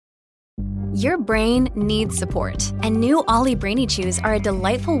Your brain needs support, and new Ollie Brainy Chews are a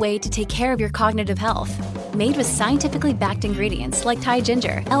delightful way to take care of your cognitive health. Made with scientifically backed ingredients like Thai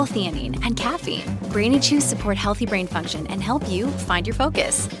ginger, L-theanine, and caffeine, Brainy Chews support healthy brain function and help you find your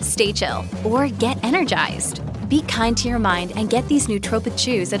focus, stay chill, or get energized. Be kind to your mind and get these nootropic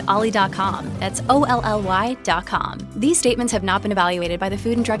chews at ollie.com. That's OLLY.com. These statements have not been evaluated by the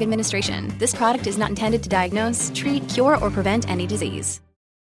Food and Drug Administration. This product is not intended to diagnose, treat, cure, or prevent any disease.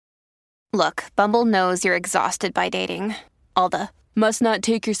 Look, Bumble knows you're exhausted by dating. All the must not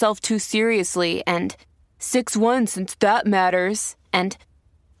take yourself too seriously and 6'1" since that matters. And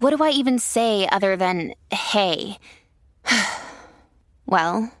what do I even say other than hey?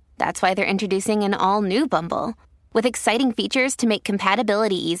 Well, that's why they're introducing an all-new Bumble with exciting features to make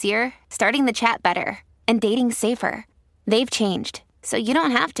compatibility easier, starting the chat better, and dating safer. They've changed, so you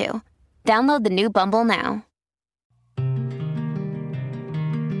don't have to. Download the new Bumble now.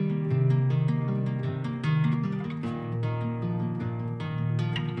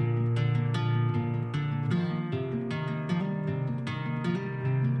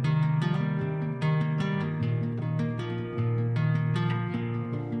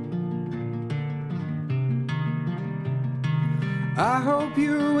 I hope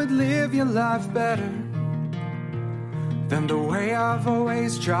you would live your life better than the way I've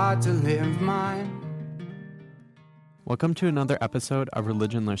always tried to live mine. Welcome to another episode of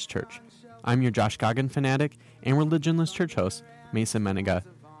Religionless Church. I'm your Josh Goggin fanatic and Religionless Church host, Mason Menega.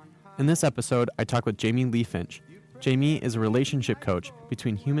 In this episode, I talk with Jamie Lee Finch. Jamie is a relationship coach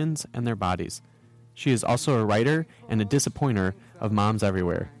between humans and their bodies. She is also a writer and a disappointer of moms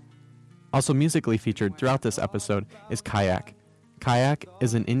everywhere. Also musically featured throughout this episode is Kayak. Kayak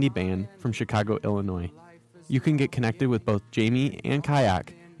is an indie band from Chicago, Illinois. You can get connected with both Jamie and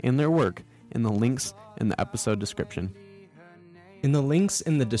Kayak and their work in the links in the episode description. In the links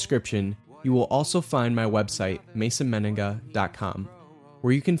in the description, you will also find my website, masonmenega.com,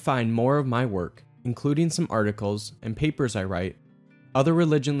 where you can find more of my work, including some articles and papers I write, other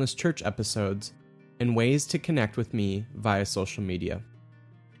Religionless Church episodes, and ways to connect with me via social media.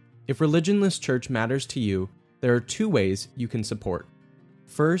 If Religionless Church matters to you, there are two ways you can support.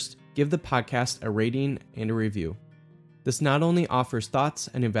 First, give the podcast a rating and a review. This not only offers thoughts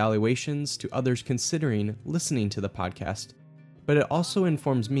and evaluations to others considering listening to the podcast, but it also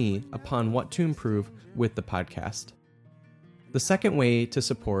informs me upon what to improve with the podcast. The second way to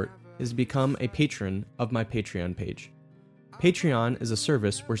support is to become a patron of my Patreon page. Patreon is a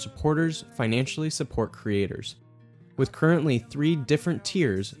service where supporters financially support creators. With currently 3 different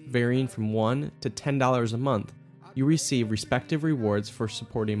tiers varying from $1 to $10 a month, you receive respective rewards for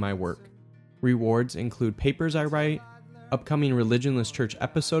supporting my work. Rewards include papers I write, upcoming Religionless Church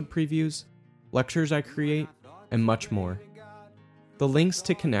episode previews, lectures I create, and much more. The links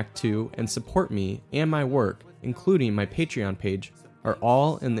to connect to and support me and my work, including my Patreon page, are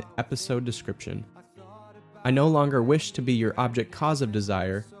all in the episode description. I no longer wish to be your object cause of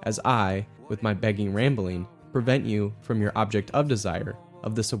desire, as I, with my begging rambling, prevent you from your object of desire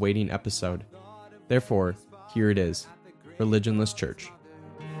of this awaiting episode. Therefore, here it is, Religionless Church.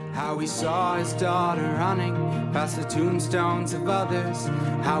 How we saw his daughter running past the tombstones of others.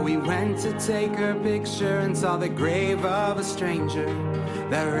 How we went to take her picture and saw the grave of a stranger.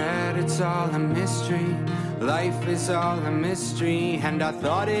 That read it's all a mystery, life is all a mystery. And I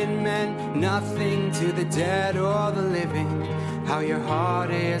thought it meant nothing to the dead or the living. How your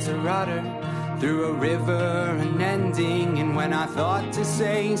heart is a rudder through a river unending. And when I thought to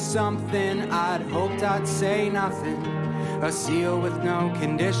say something, I'd hoped I'd say nothing. A seal with no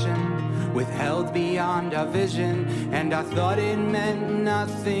condition, withheld beyond our vision. And I thought it meant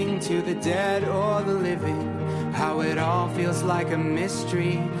nothing to the dead or the living. How it all feels like a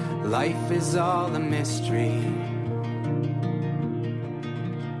mystery, life is all a mystery.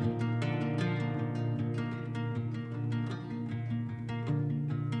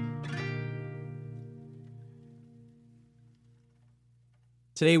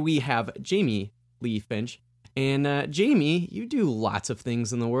 Today we have Jamie Lee Finch. And Jamie, you do lots of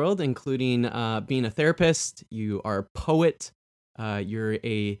things in the world, including being a therapist. You are a poet. You're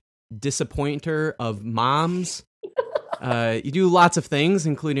a disappointer of moms. You do lots of things,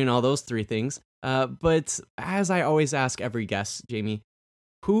 including all those 3 things. But as I always ask every guest, Jamie,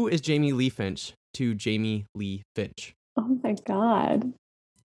 who is Jamie Lee Finch to Jamie Lee Finch? Oh my God.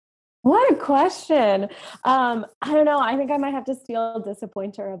 What a question. I don't know. I think I might have to steal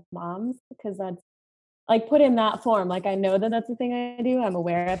disappointer of moms, because that's like put in that form. Like, I know that that's the thing I do. I'm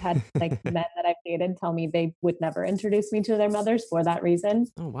aware I've had like men that I've dated tell me they would never introduce me to their mothers for that reason.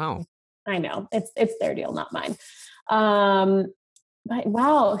 Oh, wow. I know it's their deal, not mine. But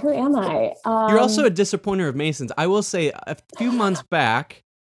wow, who am I? You're also a disappointer of Masons. I will say, a few months back,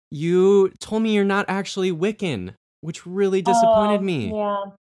 you told me you're not actually Wiccan, which really disappointed Oh, me. yeah.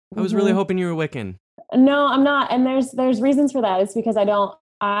 I was really Mhm. hoping you were Wiccan. No, I'm not. And there's reasons for that. It's because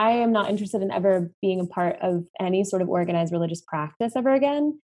I am not interested in ever being a part of any sort of organized religious practice ever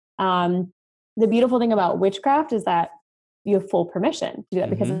again. Um, the beautiful thing about witchcraft is that you have full permission to do that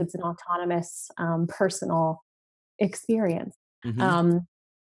because Mm-hmm. it's an autonomous, personal experience. Mm-hmm. Um,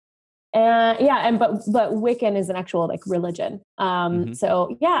 and yeah, but Wiccan is an actual like religion. Mm-hmm.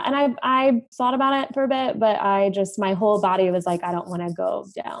 So yeah, and I thought about it for a bit, but my whole body was like, I don't want to go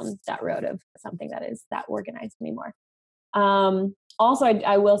down that road of something that is that organized anymore. Also,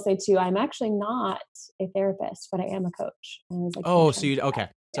 I will say too, I'm actually not a therapist, but I am a coach. I was like, Oh, so that. okay.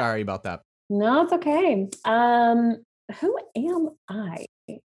 Yeah. Sorry about that. No, it's okay. Who am I?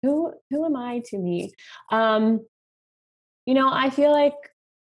 Who am I to me? Um, I feel like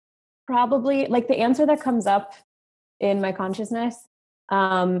probably like the answer that comes up in my consciousness,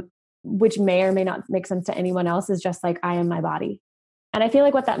 um, which may or may not make sense to anyone else, is just like, I am my body. And I feel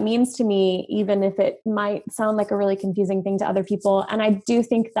like what that means to me, even if it might sound like a really confusing thing to other people, and I do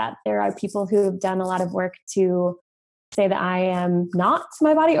think that there are people who have done a lot of work to say that I am not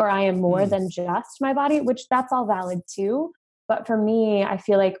my body or I am more than just my body, which that's all valid too. But for me, I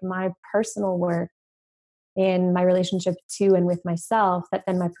feel like my personal work in my relationship to and with myself, that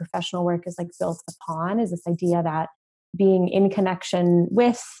then my professional work is like built upon, is this idea that being in connection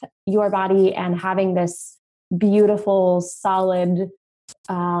with your body and having this beautiful, solid,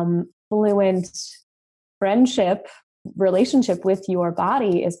 fluent friendship relationship with your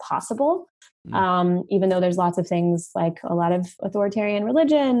body is possible. Mm. Even though there's lots of things like a lot of authoritarian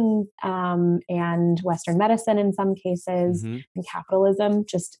religion, and Western medicine in some cases, Mm-hmm. and capitalism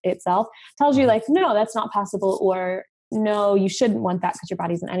just itself tells you like, no, that's not possible, or no, you shouldn't want that because your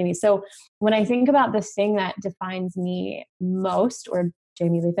body's an enemy. So when I think about the thing that defines me most, or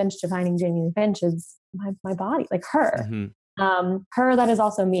Jamie Lee Finch defining Jamie Lee Finch, is my body, like her. Mm-hmm. Her that is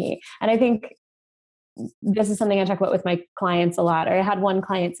also me. And I think this is something I talk about with my clients a lot. Or I had one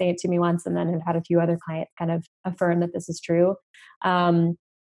client say it to me once, and then I've had a few other clients kind of affirm that this is true.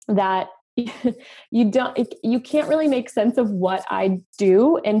 That you can't really make sense of what I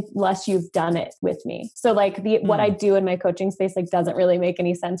do unless you've done it with me. So like what I do in my coaching space like doesn't really make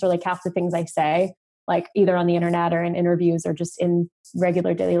any sense, or like half the things I say, like either on the internet or in interviews or just in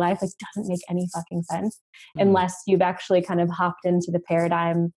regular daily life, like doesn't make any fucking sense unless you've actually kind of hopped into the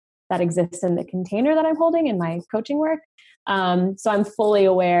paradigm that exists in the container that I'm holding in my coaching work. So I'm fully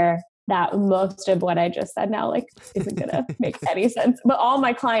aware that most of what I just said now, like, isn't going to make any sense. But all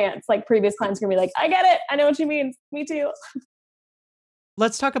my clients, like previous clients, are going to be like, I get it. I know what you mean. Me too.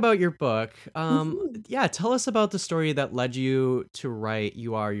 Let's talk about your book. Mm-hmm. Yeah, tell us about the story that led you to write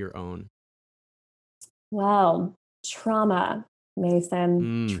You Are Your Own. Wow. Trauma,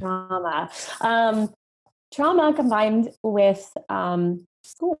 Mason. Trauma. Trauma combined with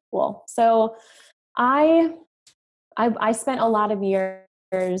school. So I spent a lot of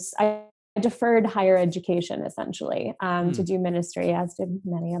years, I deferred higher education essentially to do ministry, as did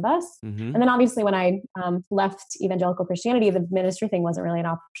many of us. Mm-hmm. And then obviously when I left evangelical Christianity, the ministry thing wasn't really an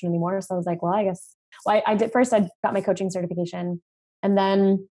option anymore. So I was like, well, I guess, I did first, I got my coaching certification. And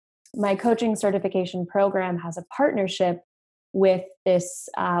then my coaching certification program has a partnership with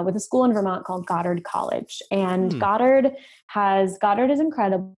with a school in Vermont called Goddard College. And Goddard is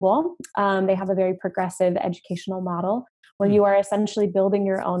incredible. They have a very progressive educational model where you are essentially building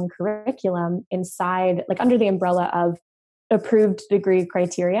your own curriculum inside, like under the umbrella of approved degree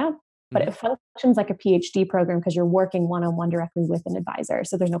criteria, but it functions like a PhD program because you're working one-on-one directly with an advisor.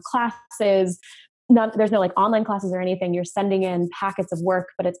 So there's no classes, there's no like online classes or anything. You're sending in packets of work,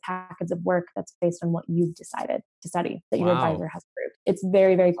 but it's packets of work that's based on what you've decided to study that your advisor has approved. It's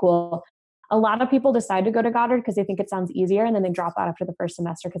very, very cool. A lot of people decide to go to Goddard because they think it sounds easier, and then they drop out after the first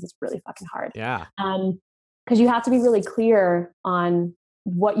semester because it's really fucking hard. Yeah. Because you have to be really clear on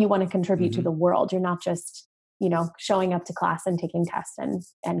what you want to contribute to the world. You're not just, showing up to class and taking tests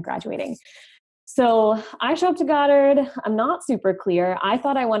and graduating. So I show up to Goddard. I'm not super clear. I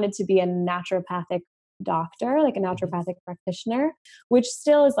thought I wanted to be a naturopathic doctor, like a naturopathic practitioner, which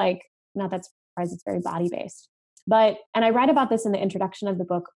still is like, not that surprised, it's very body based. And I write about this in the introduction of the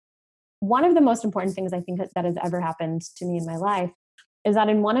book. One of the most important things I think that has ever happened to me in my life is that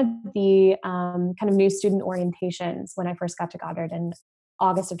in one of the kind of new student orientations when I first got to Goddard in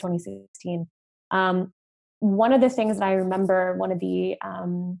August of 2016, one of the things that I remember one of the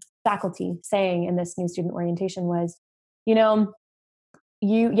faculty saying in this new student orientation was, you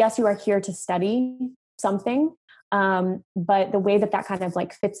are here to study something, But the way that kind of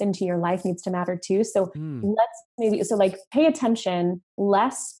like fits into your life needs to matter too. So like pay attention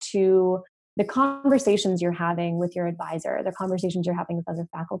less to the conversations you're having with your advisor, the conversations you're having with other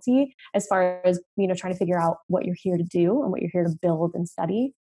faculty, as far as, trying to figure out what you're here to do and what you're here to build and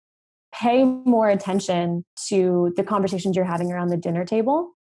study. Pay more attention to the conversations you're having around the dinner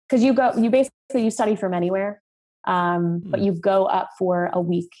table. Because you study from anywhere. But you go up for a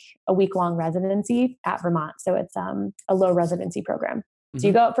week long residency at Vermont. So it's a low residency program. Mm-hmm. So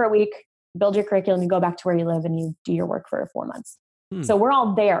you go up for a week, build your curriculum, you go back to where you live, and you do your work for 4 months. So we're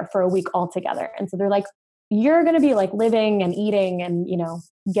all there for a week all together. And so they're like, you're going to be like living and eating and,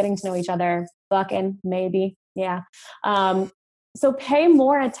 getting to know each other, fucking maybe. Yeah. So pay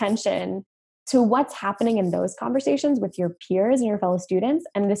more attention to what's happening in those conversations with your peers and your fellow students.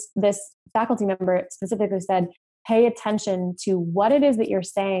 And this faculty member specifically said, pay attention to what it is that you're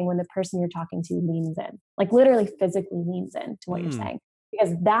saying when the person you're talking to leans in, like literally physically leans in to what you're saying.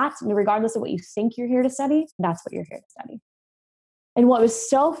 Because that's, regardless of what you think you're here to study, that's what you're here to study. And what was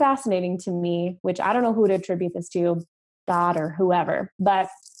so fascinating to me, which I don't know who to attribute this to, God or whoever, but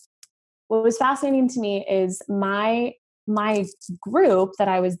what was fascinating to me is my group that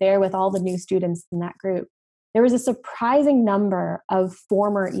I was there with, all the new students in that group, there was a surprising number of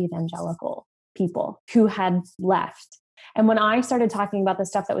former evangelical people who had left. And when I started talking about the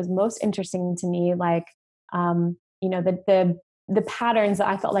stuff that was most interesting to me, like, the patterns that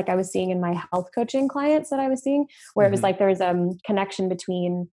I felt like I was seeing in my health coaching clients that I was seeing, where it was like, there was a connection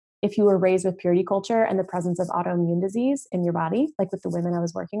between if you were raised with purity culture and the presence of autoimmune disease in your body, like with the women I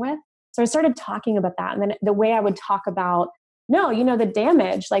was working with. So I started talking about that. And then the way I would talk about, the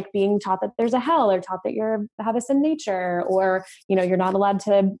damage, like being taught that there's a hell, or taught that you have a sin nature, or, you're not allowed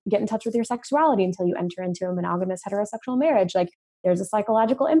to get in touch with your sexuality until you enter into a monogamous heterosexual marriage. Like there's a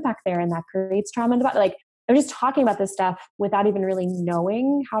psychological impact there, and that creates trauma in the body. Like I'm just talking about this stuff without even really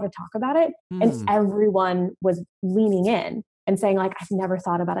knowing how to talk about it. And everyone was leaning in and saying like, I've never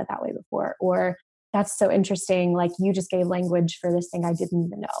thought about it that way before. Or that's so interesting. Like you just gave language for this thing I didn't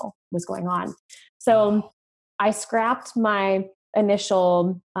even know was going on. So I scrapped my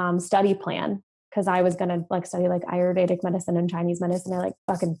initial study plan because I was going to like study like Ayurvedic medicine and Chinese medicine. I like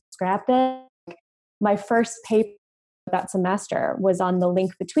fucking scrapped it. My first paper that semester was on the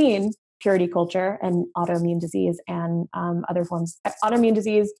link between purity culture and autoimmune disease and other forms, autoimmune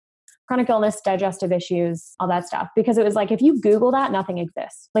disease, chronic illness, digestive issues, all that stuff. Because it was like, if you Google that, nothing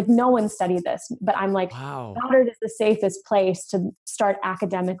exists. Like no one studied this, but I'm like, Goddard is the safest place to start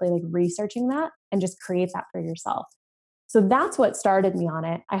academically like researching that and just create that for yourself. So that's what started me on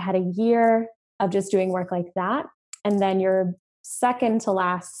it. I had a year of just doing work like that. And then your second to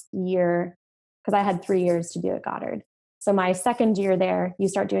last year, because I had 3 years to do at Goddard. So my second year there, you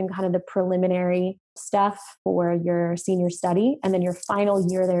start doing kind of the preliminary stuff for your senior study. And then your final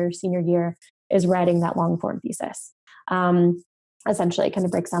year there, your senior year, is writing that long form thesis. Essentially, it kind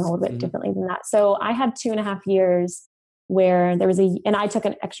of breaks down a little bit differently than that. So I had 2.5 years where there was and I took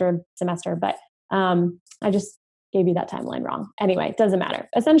an extra semester, but I just gave you that timeline wrong. Anyway, it doesn't matter.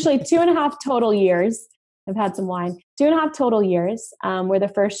 Essentially 2.5 total years. I've had some wine, 2.5 total years, where the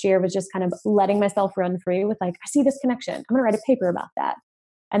first year was just kind of letting myself run free with like, I see this connection. I'm going to write a paper about that.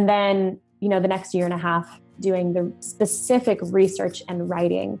 And then, the next 1.5 years doing the specific research and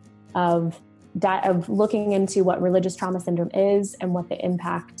writing of looking into what religious trauma syndrome is and what the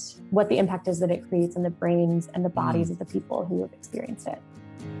impact is that it creates in the brains and the bodies of the people who have experienced it.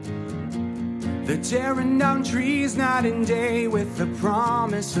 They're tearing down trees night and day with the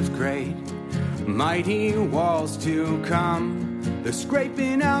promise of great mighty walls to come. They're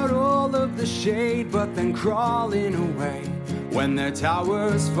scraping out all of the shade, but then crawling away when their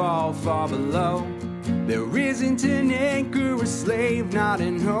towers fall far below. There isn't an anchor, a slave, not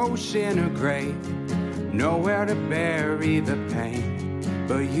an ocean or grave, nowhere to bury the pain,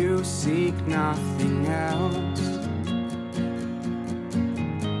 but you seek nothing else.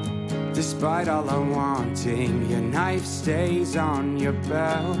 Despite all our wanting, your knife stays on your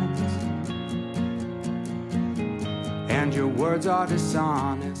belt, and your words are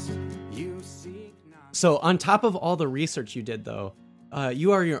dishonest. You seek not. So on top of all the research you did, though,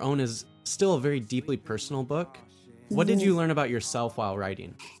 You Are Your Own is still a very deeply personal book. What did you learn about yourself while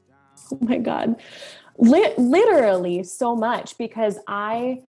writing? Oh my God. Literally so much, because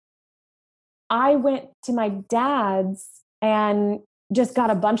I went to my dad's and just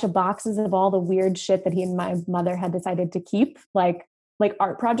got a bunch of boxes of all the weird shit that he and my mother had decided to keep, like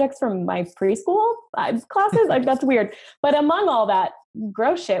art projects from my preschool classes. Like that's weird. But among all that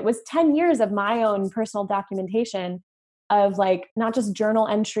gross shit was 10 years of my own personal documentation of like, not just journal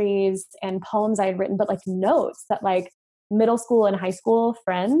entries and poems I had written, but like notes that like middle school and high school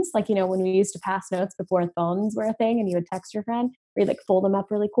friends, like, you know, when we used to pass notes before phones were a thing and you would text your friend or you like fold them up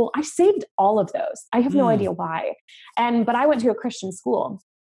really cool. I saved all of those. I have no idea why. But I went to a Christian school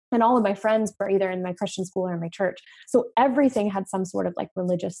and all of my friends were either in my Christian school or in my church. So everything had some sort of like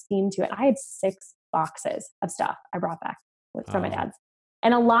religious theme to it. I had 6 boxes of stuff I brought back from my dad's.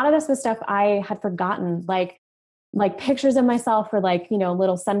 And a lot of this was stuff I had forgotten, like pictures of myself for like, you know,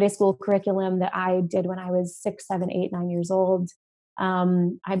 little Sunday school curriculum that I did when I was 6, 7, 8, 9 years old.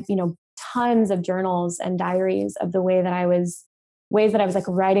 You know, tons of journals and diaries of the ways that I was like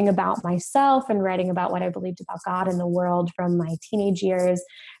writing about myself and writing about what I believed about God and the world from my teenage years.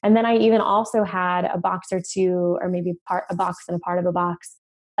 And then I even also had a box or two, or maybe a box and a part of a box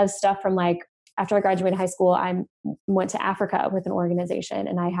of stuff from like, after I graduated high school, I went to Africa with an organization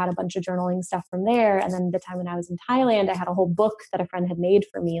and I had a bunch of journaling stuff from there. And then the time when I was in Thailand, I had a whole book that a friend had made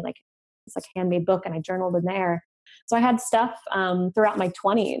for me, like it's like a handmade book, and I journaled in there. So I had stuff throughout my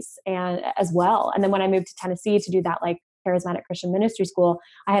 20s and as well. And then when I moved to Tennessee to do that like charismatic Christian ministry school,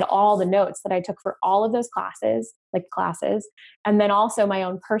 I had all the notes that I took for all of those classes, and then also my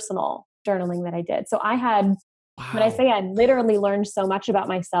own personal journaling that I did. So I had, when I say I literally learned so much about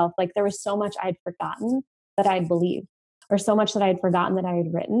myself, like there was so much I'd forgotten that I'd believed, or so much that I had forgotten that I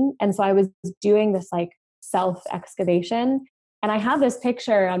had written. And so I was doing this like self excavation. And I have this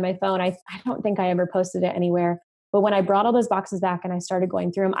picture on my phone. I don't think I ever posted it anywhere. But when I brought all those boxes back and I started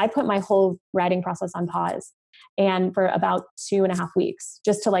going through them, I put my whole writing process on pause, and for about 2.5 weeks,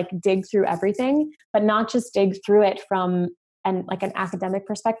 just to like dig through everything, but not just dig through it from like an academic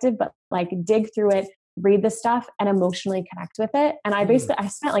perspective, but like dig through it, read the stuff and emotionally connect with it. And I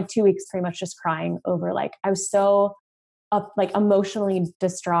spent like 2 weeks pretty much just crying over, like, I was so like emotionally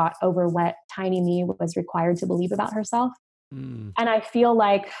distraught over what tiny me was required to believe about herself. And I feel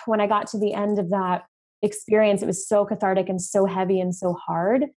like when I got to the end of that experience, it was so cathartic and so heavy and so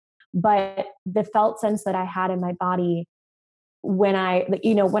hard. But the felt sense that I had in my body when I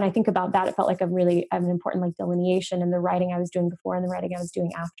think about that, it felt like an important like delineation in the writing I was doing before and the writing I was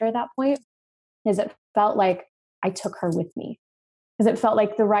doing after that point, is it felt like I took her with me. Because it felt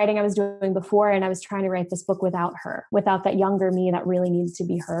like the writing I was doing before, and I was trying to write this book without her, without that younger me that really needed to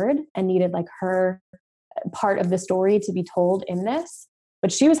be heard and needed like her part of the story to be told in this.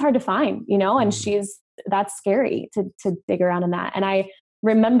 But she was hard to find, you know, and that's scary to dig around in that. And I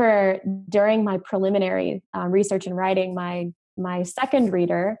remember during my preliminary research and writing, my second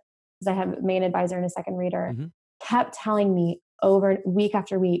reader, because I have a main advisor and a second reader, kept telling me over week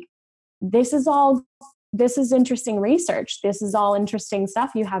after week, this is interesting research. This is all interesting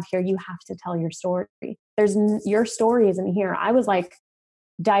stuff you have here. You have to tell your story. Your story isn't here. I was like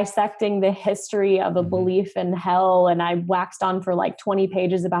dissecting the history of a belief in hell, and I waxed on for like 20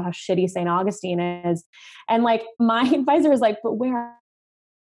 pages about how shitty St. Augustine is. And like my advisor was like, but where?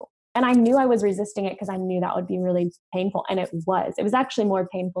 And I knew I was resisting it because I knew that would be really painful. And it was actually more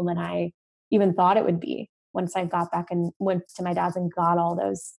painful than I even thought it would be once I got back and went to my dad's and got all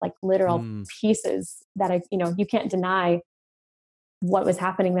those like literal pieces that you can't deny what was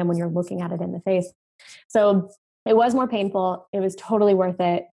happening then when you're looking at it in the face. So it was more painful. It was totally worth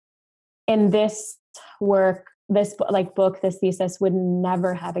it. And this work, this thesis would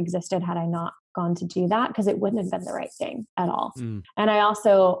never have existed had I not gone to do that, because it wouldn't have been the right thing at all. And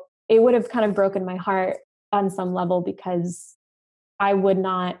it would have kind of broken my heart on some level, because I would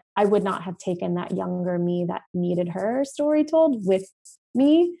not have taken that younger me that needed her story told with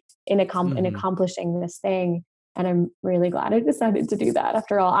me in accomplishing this thing. And I'm really glad I decided to do that.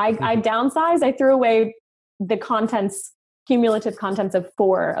 After all, I downsized. I threw away the cumulative contents of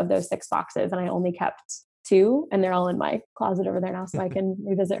 4 of those 6 boxes, and I only kept 2, and they're all in my closet over there now, so I can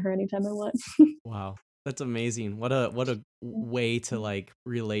revisit her anytime I want. Wow. That's amazing. What a way to like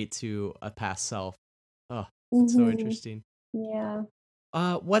relate to a past self. Oh, so interesting. Yeah.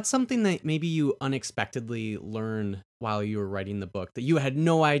 What's something that maybe you unexpectedly learned while you were writing the book that you had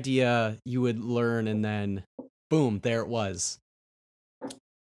no idea you would learn, and then boom, there it was?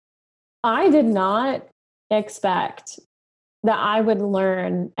 I did not expect that I would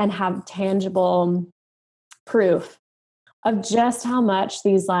learn and have tangible proof of just how much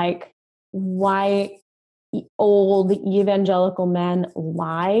these like white old evangelical men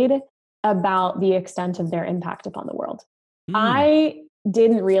lied about the extent of their impact upon the world. I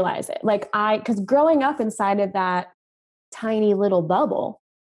didn't realize it. Because growing up inside of that tiny little bubble,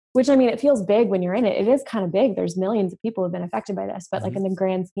 which, I mean, it feels big when you're in it. It is kind of big. There's millions of people who have been affected by this, but like in the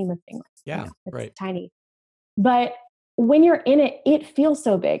grand scheme of things, it's tiny. But when you're in it, it feels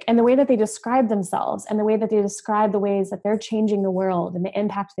so big. And the way that they describe themselves and the way that they describe the ways that they're changing the world and the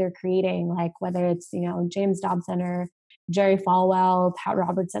impact they're creating, like whether it's, James Dobson or Jerry Falwell, Pat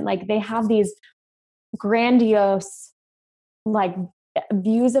Robertson, like they have these grandiose, like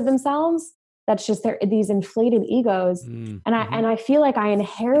views of themselves. That's just these inflated egos. And I feel like I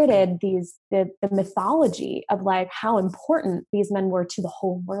inherited the mythology of like how important these men were to the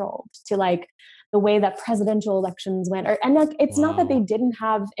whole world, to like the way that presidential elections went. And like, it's not that they didn't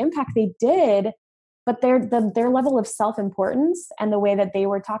have impact, they did, but their level of self-importance and the way that they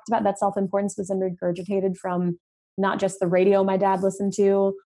were talked about, that self-importance was then regurgitated from not just the radio my dad listened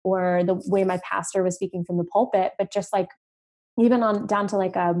to or the way my pastor was speaking from the pulpit, but just like even on down to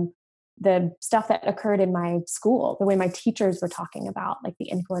like the stuff that occurred in my school, the way my teachers were talking about like the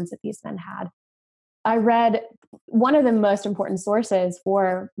influence that these men had. I read one of the most important sources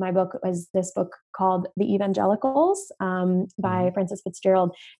for my book was this book called The Evangelicals by Francis Fitzgerald.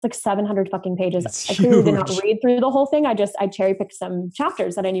 It's like 700 fucking pages. I clearly did not read through the whole thing. I cherry picked some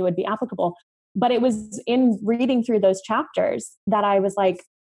chapters that I knew would be applicable. But it was in reading through those chapters that I was like,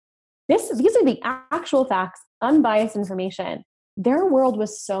 these are the actual facts, unbiased information. Their world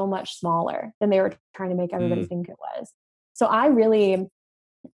was so much smaller than they were trying to make everybody think it was. So I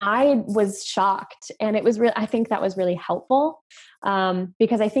was shocked, and it was I think that was really helpful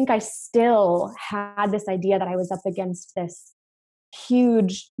because I think I still had this idea that I was up against this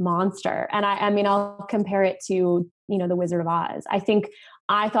huge monster. And I mean, I'll compare it to, the Wizard of Oz. I think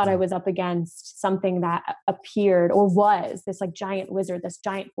I thought I was up against something that appeared or was this like giant wizard, this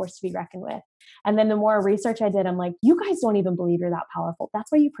giant force to be reckoned with. And then the more research I did, I'm like, you guys don't even believe you're that powerful.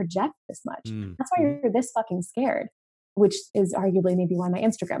 That's why you project this much. That's why you're this fucking scared, which is arguably maybe why my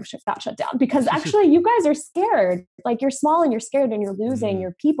Instagram got shut down, because actually you guys are scared. Like you're small and you're scared and you're losing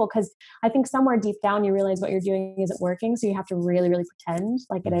your people. Cause I think somewhere deep down you realize what you're doing isn't working. So you have to really, really pretend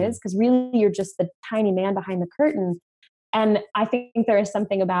like it is. Cause really you're just the tiny man behind the curtain. And I think there is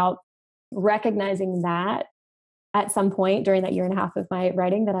something about recognizing that at some point during that year and a half of my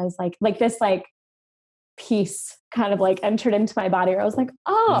writing that I was like this, like peace kind of like entered into my body where I was like,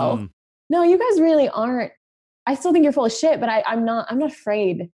 oh no, you guys really aren't. I still think you're full of shit, but I'm not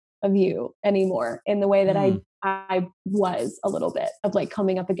afraid of you anymore in the way that I was a little bit of like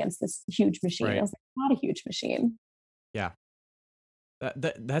coming up against this huge machine. Right. I was like, not a huge machine. Yeah.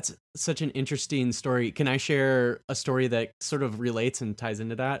 That's such an interesting story. Can I share a story that sort of relates and ties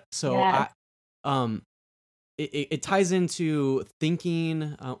into that? So yeah. It ties into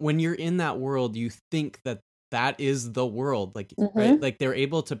thinking when you're in that world, you think that is the world, like right? Like they're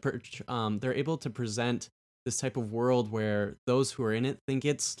able to present this type of world where those who are in it think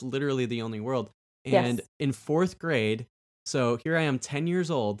it's literally the only world. And in fourth grade, so here I am 10 years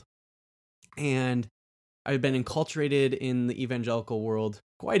old, and I've been enculturated in the evangelical world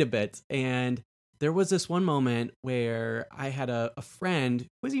quite a bit. And there was this one moment where I had a friend who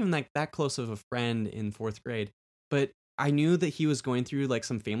wasn't even like that close of a friend in fourth grade, but I knew that he was going through like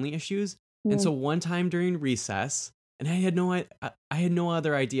some family issues. And so one time during recess, and I had no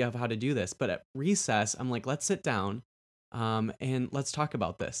other idea of how to do this, but at recess, I'm like, let's sit down and let's talk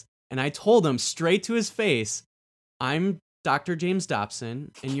about this. And I told him straight to his face, I'm Dr. James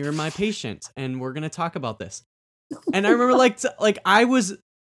Dobson, and you're my patient, and we're going to talk about this. And I remember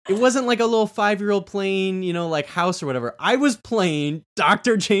it wasn't like a little 5-year-old playing, like house or whatever. I was playing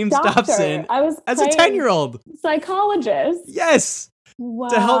Dr. James Dobson as a 10-year-old. Psychologist. Yes. Wow.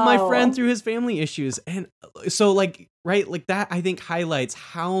 To help my friend through his family issues. And so like, right, like that, I think highlights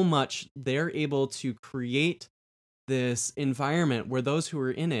how much they're able to create this environment where those who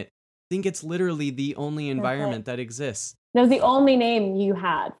are in it think it's literally the only environment that exists. That was the only name you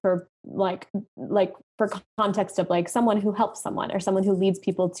had for like for context of like someone who helps someone or someone who leads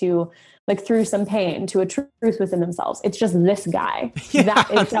people to like through some pain to a truth within themselves. It's just this guy. Yeah,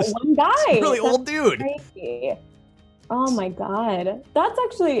 that one guy. Really old dude. Crazy. Oh my God. That's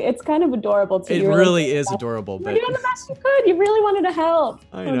actually, it's kind of adorable too. It really is adorable. You're doing the best you could. You really wanted to help.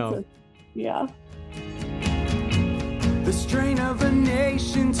 I know. Yeah. The strain of a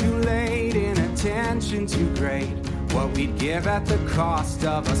nation too late in attention too great. What we'd give at the cost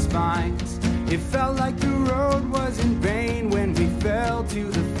of our spines. It felt like the road was in vain when we fell to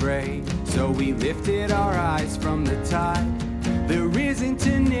the fray. So we lifted our eyes from the tide. There isn't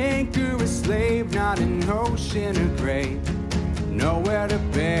an anchor, a slave, not an ocean or grave. Nowhere to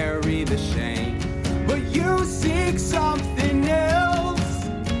bury the shame. But you seek something else.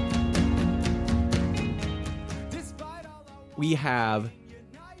 We have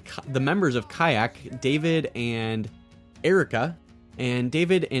the members of Kayak, David and Erica, And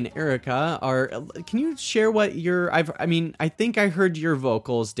David and Erica are. Can you share what your? I think I heard your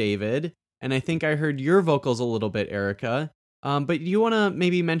vocals, David, and I think I heard your vocals a little bit, Erica. But do you want to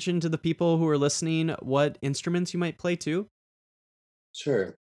maybe mention to the people who are listening what instruments you might play too?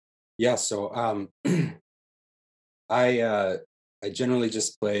 Sure. Yeah. So I generally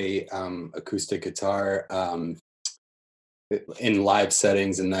just play acoustic guitar in live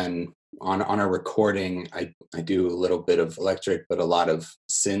settings, and then on a recording, I do a little bit of electric, but a lot of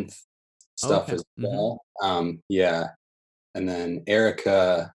synth stuff Okay. as well. Yeah, and then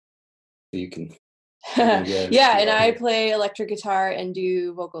Erica, you can. Yeah, and I play electric guitar and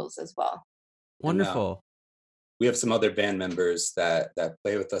do vocals as well. Wonderful. And, we have some other band members that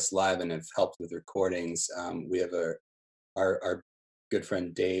play with us live and have helped with recordings. We have our good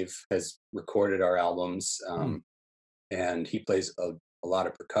friend Dave has recorded our albums, and he plays a lot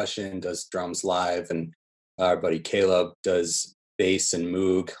of percussion, does drums live, and our buddy Caleb does bass and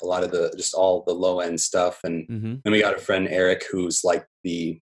moog, a lot of just all the low end stuff. And then we got a friend Eric who's like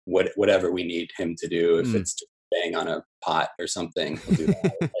the whatever we need him to do. If it's just bang on a pot or something, he'll do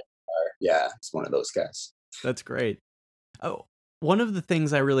that. Yeah, it's one of those guys. That's great. Oh, one of the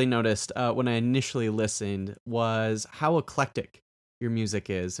things I really noticed when I initially listened was how eclectic your music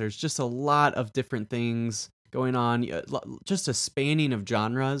is. There's just a lot of different things going on, just a spanning of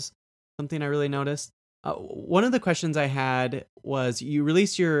genres, something I really noticed. One of the questions I had was, you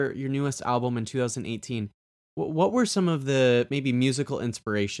released your newest album in 2018. What were some of the maybe musical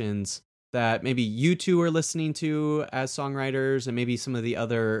inspirations that maybe you two are listening to as songwriters, and maybe some of the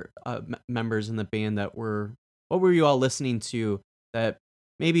other members in the band what were you all listening to that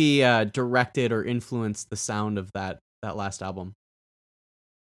maybe directed or influenced the sound of that last album?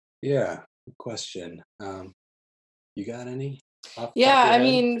 Yeah, good question. You got any? Yeah, I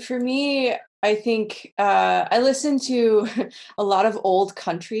mean, for me, I think I listen to a lot of old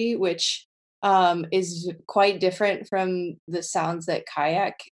country, which is quite different from the sounds that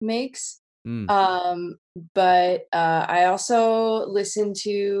Kayak makes. But I also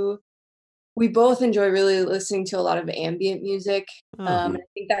we both enjoy really listening to a lot of ambient music. I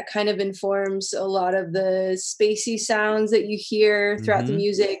think that kind of informs a lot of the spacey sounds that you hear throughout the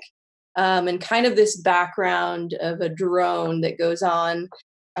music, and kind of this background of a drone that goes on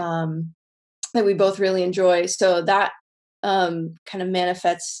that we both really enjoy. So that kind of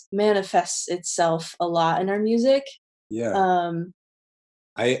manifests itself a lot in our music. Yeah.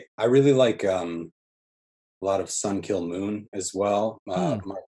 I really like a lot of Sun Kill Moon as well, Mark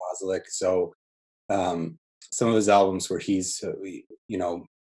Kozlik. So some of his albums where he's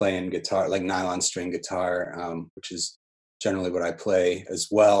playing guitar, like nylon string guitar, which is generally what I play as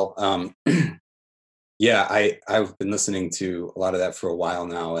well. Yeah, I've been listening to a lot of that for a while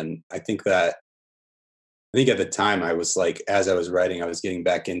now, and I think at the time I was like, as I was writing, I was getting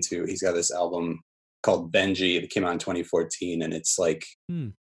back into. He's got this album called Benji that came out in 2014, and it's like,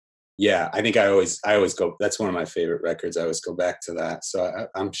 yeah, I think I always go. That's one of my favorite records. I always go back to that. So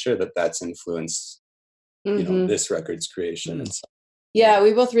I'm sure that's influenced, this record's creation. And so, yeah,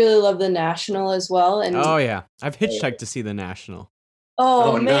 we both really love The National as well. And oh yeah, I've hitchhiked to see The National.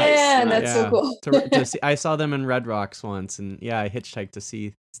 Oh man, nice. That's so cool. to see, I saw them in Red Rocks once, and yeah, I hitchhiked to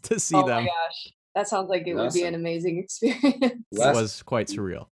see them. Oh my gosh, that sounds like it would be an amazing experience. It was quite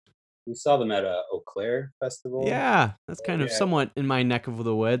surreal. We saw them at a Eau Claire festival. Yeah, that's kind of somewhat in my neck of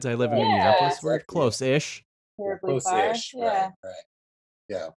the woods. I live in Minneapolis. We're close-ish. Close-ish, yeah. Right.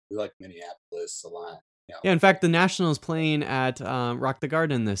 Yeah, we like Minneapolis a lot. Yeah, in fact, the National is playing at Rock the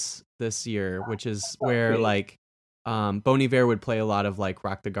Garden this year, which is where like Bon Iver would play a lot of like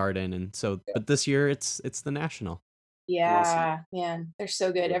Rock the Garden, and so but this year it's the National. Yeah, awesome. Man, they're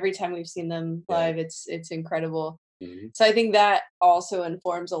so good. Every time we've seen them live, it's incredible. Mm-hmm. So I think that also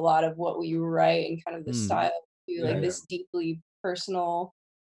informs a lot of what we write and kind of the style too, like this deeply personal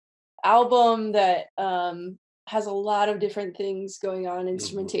album that has a lot of different things going on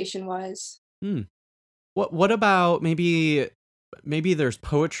instrumentation wise. What about maybe there's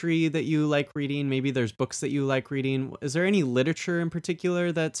poetry that you like reading, maybe there's books that you like reading. Is there any literature in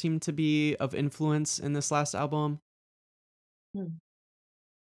particular that seemed to be of influence in this last album?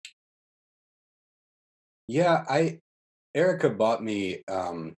 Yeah, Erica bought me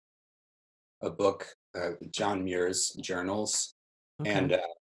a book, John Muir's journals, and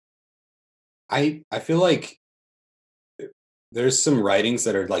I feel like there's some writings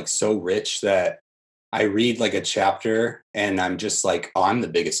that are like so rich that I read like a chapter and I'm just like, oh, I'm the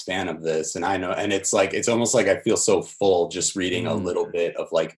biggest fan of this, and I know, and it's like it's almost like I feel so full just reading a little bit of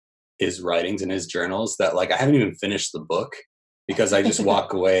like his writings and his journals that like I haven't even finished the book. Because I just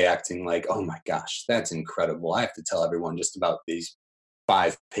walk away acting like, oh my gosh, that's incredible. I have to tell everyone just about these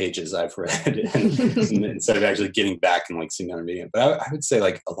 5 pages I've read and instead of actually getting back and like sitting down and reading it. But I would say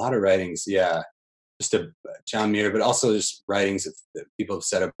like a lot of writings, just a John Muir, but also just writings that people have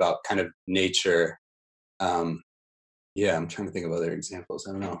said about kind of nature. I'm trying to think of other examples.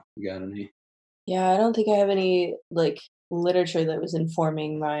 I don't know. You got any? Yeah, I don't think I have any like literature that was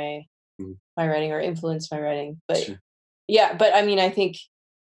informing my writing or influenced my writing. But Sure. yeah, but I mean, I think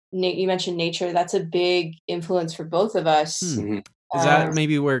you mentioned nature. That's a big influence for both of us. Mm-hmm. Is that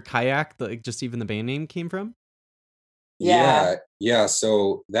maybe where kayak, like just even the band name, came from? Yeah.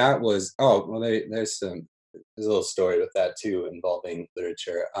 So that was there's a little story with that too involving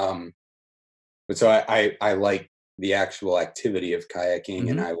literature. But so I like the actual activity of kayaking,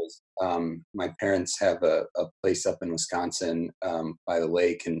 and I was my parents have a place up in Wisconsin by the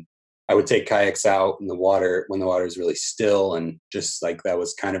lake, and I would take kayaks out in the water when the water is really still, and just like that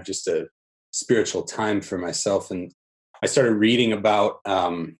was kind of just a spiritual time for myself. And I started reading about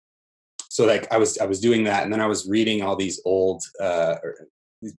so like I was doing that, and then I was reading all these old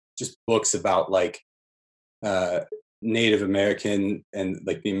just books about like Native American and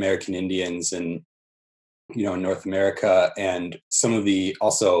like the American Indians and North America, and some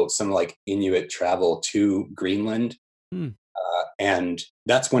like Inuit travel to Greenland. And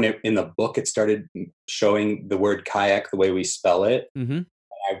that's when in the book it started showing the word kayak the way we spell it.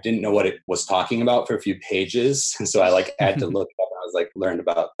 I didn't know what it was talking about for a few pages, and so I like had to look it up, and I was like learned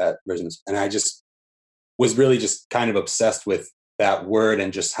about that version, and I just was really just kind of obsessed with that word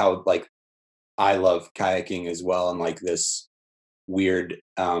and just how like I love kayaking as well, and like this weird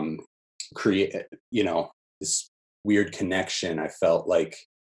this weird connection I felt like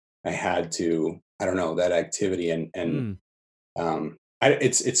I had to, I don't know, that activity, and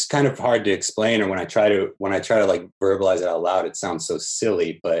it's kind of hard to explain, or when I try to like verbalize it out loud, it sounds so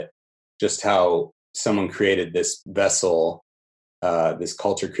silly, but just how someone created this vessel, this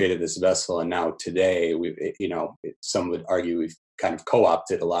culture created this vessel, and now today some would argue we've kind of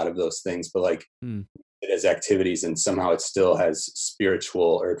co-opted a lot of those things, but like it as activities, and somehow it still has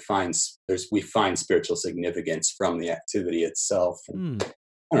spiritual, or we find spiritual significance from the activity itself. And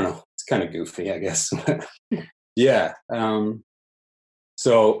I don't know, it's kind of goofy, I guess. Yeah.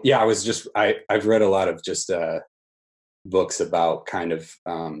 So yeah, I've read a lot of just books about kind of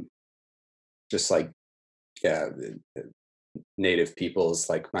just like native peoples,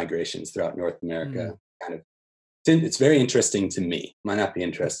 like migrations throughout North America. Kind of, it's very interesting to me. Might not be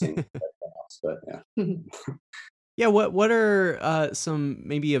interesting to everyone else, but yeah. Yeah, what are some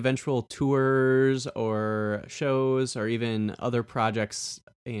maybe eventual tours or shows or even other projects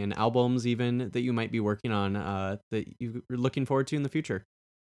and albums even that you might be working on that you're looking forward to in the future?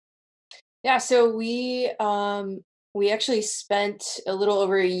 Yeah, so we actually spent a little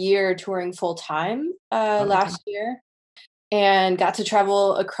over a year touring full time last year, and got to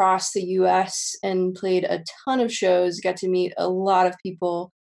travel across the US and played a ton of shows, got to meet a lot of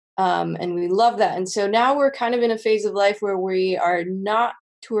people. And we love that. And so now we're kind of in a phase of life where we are not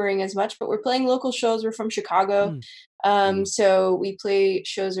touring as much, but we're playing local shows. We're from Chicago. So we play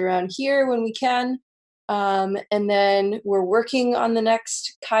shows around here when we can. And then we're working on the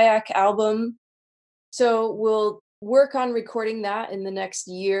next kayak album. So we'll work on recording that in the next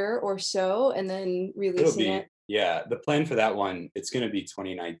year or so, and then releasing it. Yeah, the plan for that one, it's going to be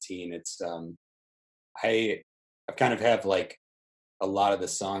 2019. It's I kind of have like a lot of the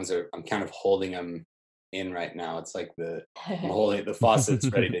songs I'm kind of holding them in right now. It's like I'm holding the faucet's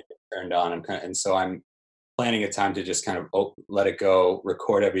ready to get turned on. And so I'm planning a time to just kind of let it go,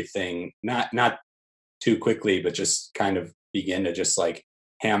 record everything, not too quickly, but just kind of begin to just like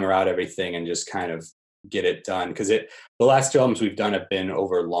hammer out everything and just kind of get it done. Because the last 2 albums we've done have been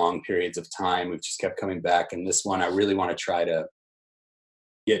over long periods of time. We've just kept coming back, and this one I really want to try to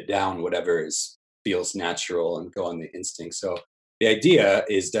get down whatever feels natural and go on the instinct. So the idea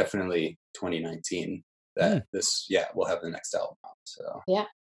is definitely 2019 that we'll have the next album out. So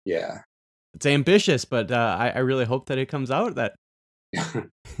yeah, it's ambitious, but I really hope that it comes out.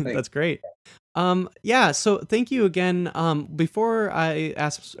 That's great. So thank you again. Before I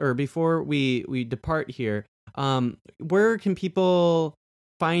ask, or before we depart here, where can people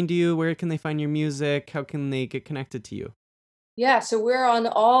find you? Where can they find your music? How can they get connected to you? Yeah, so we're on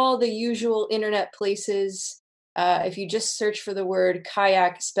all the usual internet places. If you just search for the word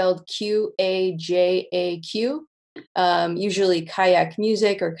kayak, spelled Qajaq, usually kayak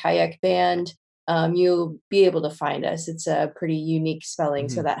music or kayak band, you'll be able to find us. It's a pretty unique spelling,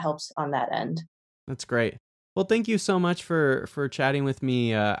 so that helps on that end. That's great. Well, thank you so much for chatting with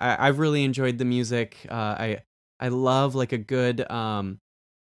me. I've really enjoyed the music. I love like a good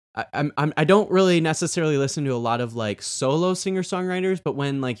I don't really necessarily listen to a lot of like solo singer-songwriters, but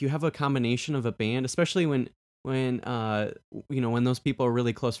when like you have a combination of a band, especially when when those people are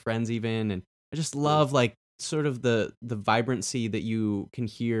really close friends even, and I just love like sort of the vibrancy that you can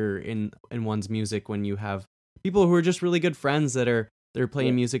hear in one's music when you have people who are just really good friends they're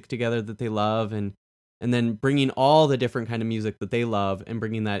playing music together that they love, and then bringing all the different kind of music that they love and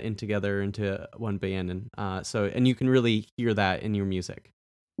bringing that in together into one band, and you can really hear that in your music.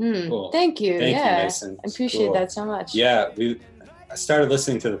 Cool. Thank you. Thank you, yeah, Mason. I appreciate Cool. that so much. Yeah, I started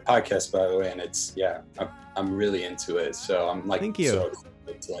listening to the podcast, by the way, and it's I'm really into it. So I'm like, thank you. So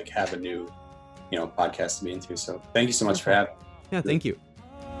excited to like have a new podcast to be into. So thank you so much for having me. Yeah, thank you.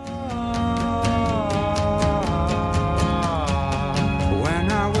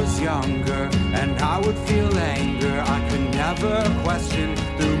 When I was younger and I would feel anger, I could never question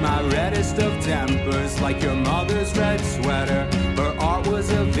through my reddest of tempers, like your mother's red sweater. Her art was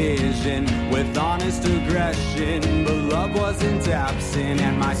a vision with honest aggression, but love wasn't absent,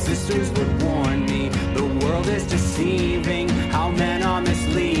 and my sisters would warn me the world is deceiving, how men are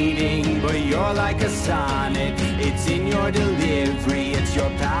misleading, but you're like a sonnet, it's in your delivery, it's your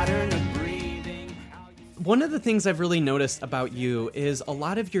pattern of breathing. One of the things I've really noticed about you is a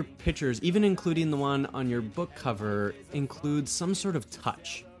lot of your pictures, even including the one on your book cover, include some sort of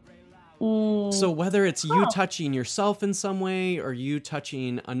touch. So whether it's you touching yourself in some way, or you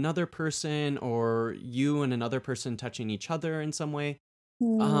touching another person, or you and another person touching each other in some way,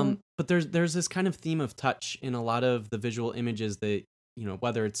 but there's this kind of theme of touch in a lot of the visual images that,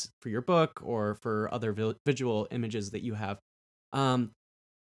 whether it's for your book or for other visual images that you have.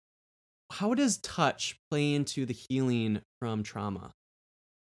 How does touch play into the healing from trauma?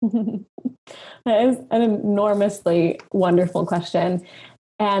 That is an enormously wonderful question.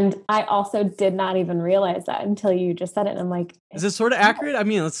 And I also did not even realize that until you just said it. And I'm like, is this sort of accurate? I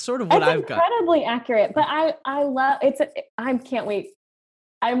mean, that's sort of what I've got. It's incredibly accurate, but I love I can't wait.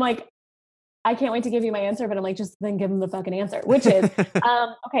 I'm like, I can't wait to give you my answer, but I'm like, just then give them the fucking answer, which is,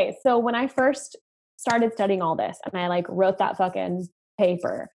 okay. So when I first started studying all this and I like wrote that fucking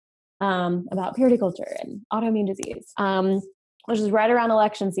paper, about purity culture and autoimmune disease, which is right around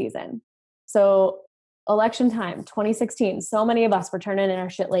election season. So election time, 2016, so many of us were turning in our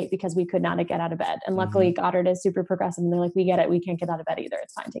shit late because we could not get out of bed. And luckily Goddard is super progressive and they're like, we get it. We can't get out of bed either.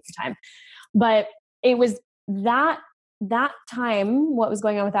 It's fine. Take your time. But it was that time, what was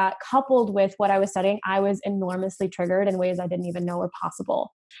going on with that, coupled with what I was studying, I was enormously triggered in ways I didn't even know were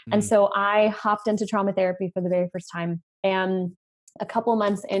possible. And so I hopped into trauma therapy for the very first time. And a couple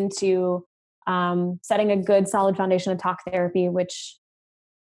months into setting a good solid foundation of talk therapy, which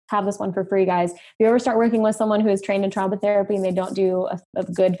have this one for free, guys. If you ever start working with someone who is trained in trauma therapy and they don't do a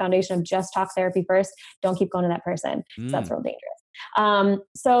good foundation of just talk therapy first, don't keep going to that person. So that's real dangerous.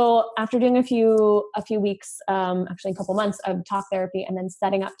 So after doing a few weeks, actually a couple months of talk therapy, and then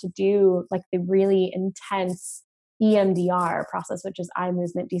setting up to do like the really intense EMDR process, which is eye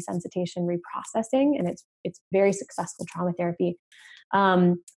movement desensitization reprocessing, and it's very successful trauma therapy.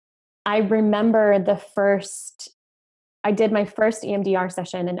 I remember I did my first EMDR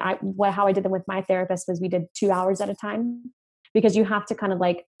session, and how I did them with my therapist was we did 2 hours at a time, because you have to kind of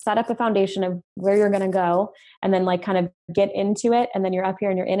like set up a foundation of where you're going to go, and then like kind of get into it, and then you're up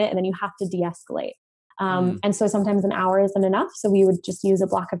here and you're in it, and then you have to de-escalate. And so sometimes an hour isn't enough, so we would just use a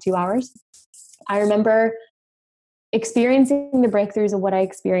block of 2 hours. I remember experiencing the breakthroughs of what I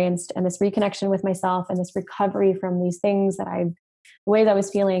experienced, and this reconnection with myself, and this recovery from these things the ways I was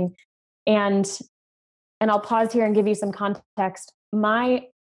feeling. And I'll pause here and give you some context.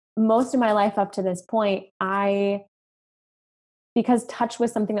 Most of my life up to this point, because touch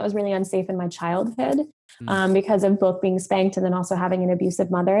was something that was really unsafe in my childhood, because of both being spanked and then also having an abusive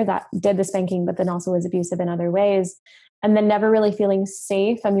mother that did the spanking, but then also was abusive in other ways. And then never really feeling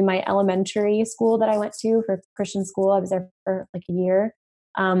safe. I mean, my elementary school that I went to for Christian school, I was there for like a year.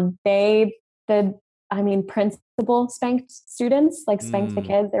 Principal spanked students, like spanked the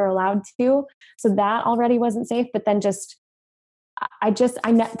kids. They were allowed to. So that already wasn't safe. But then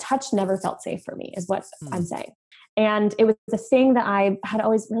touch never felt safe for me is what I'm saying. And it was the thing that I had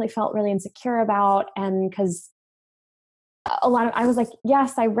always really felt really insecure about. And because I was like,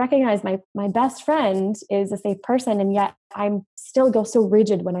 yes, I recognize my best friend is a safe person. And yet I'm still go so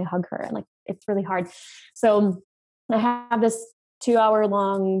rigid when I hug her. And like, it's really hard. So I have this 2 hour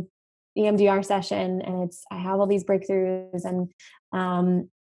long EMDR session, and I have all these breakthroughs, and I'm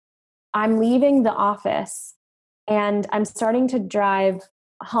leaving the office and I'm starting to drive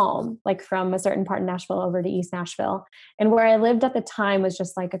home, like from a certain part in Nashville over to East Nashville. And where I lived at the time was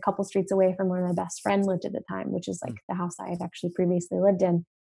just like a couple streets away from where my best friend lived at the time, which is like the house I had actually previously lived in.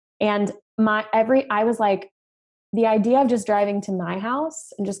 And I was like, the idea of just driving to my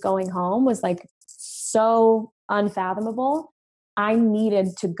house and just going home was like so unfathomable. I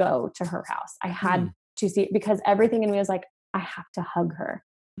needed to go to her house. I had to see it because everything in me was like, I have to hug her.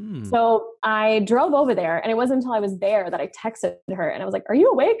 So I drove over there, and it wasn't until I was there that I texted her and I was like, are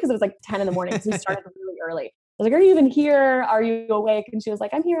you awake? Because it was like 10 in the morning because we started really early. I was like, are you even here? Are you awake? And she was like,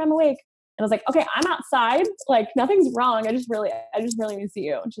 I'm here, I'm awake. And I was like, okay, I'm outside. Like nothing's wrong. I just really need to see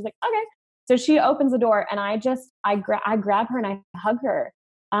you. And she's like, okay. So she opens the door, and I grab her and I hug her.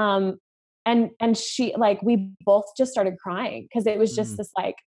 And she, like, we both just started crying because it was just this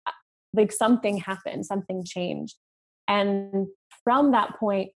like something happened, something changed. And from that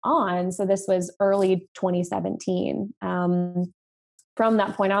point on, so this was early 2017, from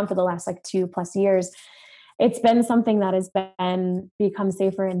that point on for the last like 2+ years, it's been something that has become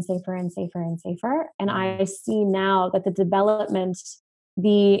safer and safer and safer and safer. And I see now that the development,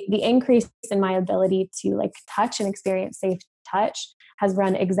 the increase in my ability to like touch and experience safe touch has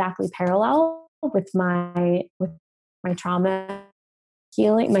run exactly parallel with my trauma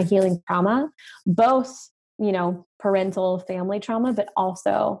healing, my healing trauma, both, parental family trauma, but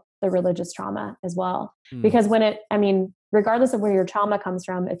also the religious trauma as well. Because regardless of where your trauma comes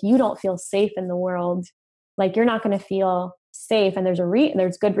from, if you don't feel safe in the world, like you're not going to feel safe. And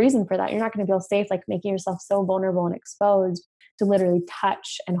there's good reason for that. You're not going to feel safe, like making yourself so vulnerable and exposed to literally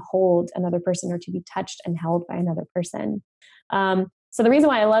touch and hold another person, or to be touched and held by another person. So the reason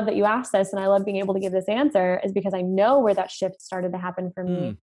why I love that you asked this, and I love being able to give this answer, is because I know where that shift started to happen for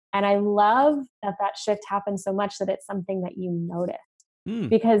me. And I love that shift happened so much that it's something that you notice.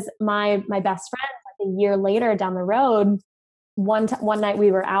 Because my best friend, like a year later down the road, one night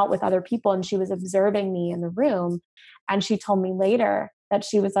we were out with other people, and she was observing me in the room. And she told me later that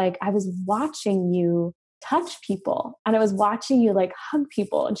she was like, I was watching you touch people, and I was watching you like hug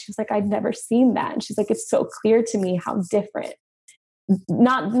people. And she was like, I'd never seen that. And she's like, it's so clear to me how different,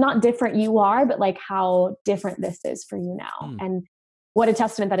 not different you are, but like how different this is for you now. And what a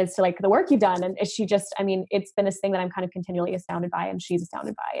testament that is to like the work you've done. And it's been this thing that I'm kind of continually astounded by, and she's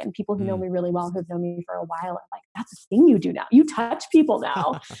astounded by. And people who know me really well, who've known me for a while, are like, that's a thing you do now. You touch people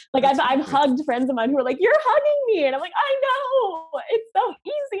now. Like I've hugged friends of mine who are like, you're hugging me. And I'm like, I know, it's so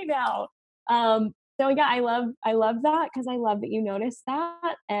easy now. So yeah, I love that, because I love that you noticed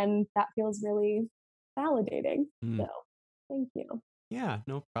that, and that feels really validating. So thank you. Yeah,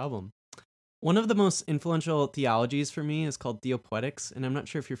 no problem. One of the most influential theologies for me is called Theopoetics, and I'm not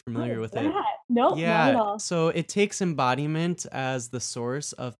sure if you're familiar with it. Nope, Yeah, not at all. so it takes embodiment as the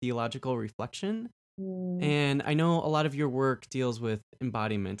source of theological reflection. And I know a lot of your work deals with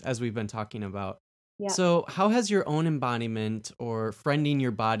embodiment, as we've been talking about. Yeah. So how has your own embodiment, or friending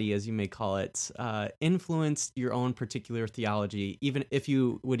your body, as you may call it, influenced your own particular theology, even if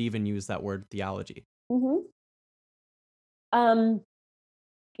you would even use that word theology?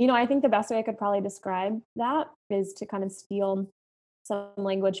 I think the best way I could probably describe that is to kind of steal some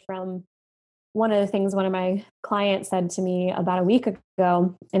language from one of the things one of my clients said to me about a week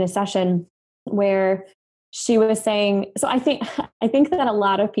ago in a session, where she was saying, so I think that a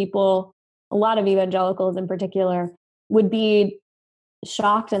lot of people, a lot of evangelicals in particular, would be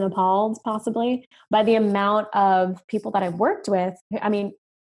shocked and appalled possibly by the amount of people that I've worked with. I mean,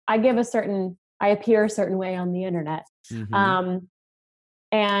 I appear a certain way on the internet.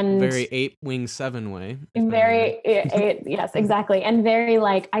 And very 8-wing-7 way. Yes, exactly. And very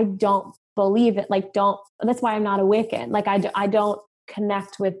like, I don't believe it. Like, that's why I'm not a Wiccan. Like I don't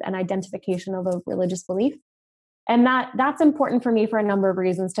connect with an identification of a religious belief. And that's important for me for a number of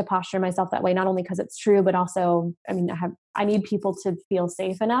reasons, to posture myself that way, not only because it's true, but also, I need people to feel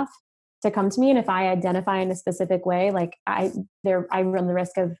safe enough to come to me. And if I identify in a specific way, like I run the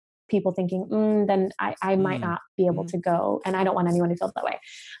risk of people thinking, then I might not be able to go. And I don't want anyone to feel that way.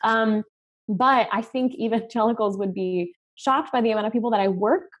 But I think evangelicals would be shocked by the amount of people that I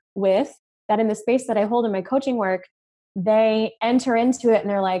work with, that in the space that I hold in my coaching work, they enter into it and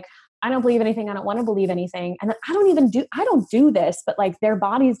they're like, I don't believe anything. I don't want to believe anything. And I don't do this, but like their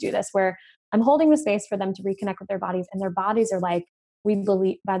bodies do this, where I'm holding the space for them to reconnect with their bodies. And their bodies are like, we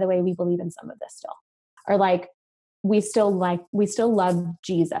believe in some of this still. Or like, we still love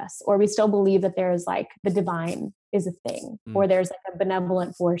Jesus, or we still believe that there's like the divine is a thing, or there's like a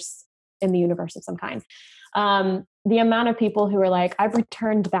benevolent force in the universe of some kind. The amount of people who are like, I've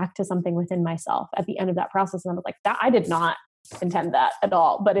returned back to something within myself at the end of that process. And I was like, that I did not intend that at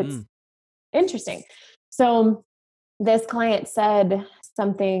all, but it's interesting. So this client said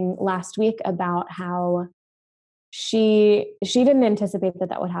something last week about how she didn't anticipate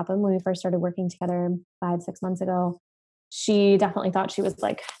that would happen when we first started working together 5-6 months ago. she definitely thought she was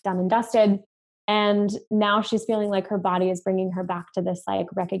like done and dusted. And now she's feeling like her body is bringing her back to this like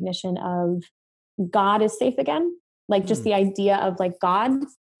recognition of God is safe again. Like just the idea of like God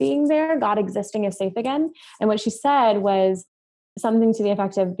being there, God existing is safe again. And what she said was something to the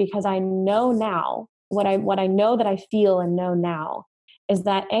effect of, because I know now what I know that I feel and know now is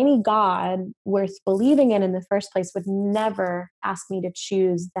that any God worth believing in the first place would never ask me to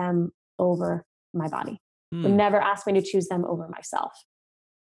choose them over my body, would never ask me to choose them over myself.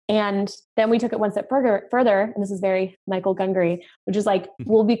 And then we took it one step further, and this is very Michael Gungry, which is like,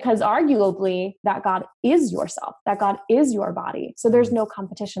 well, because arguably that God is yourself, that God is your body. So there's no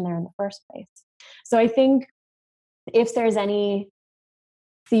competition there in the first place. So I think if there's any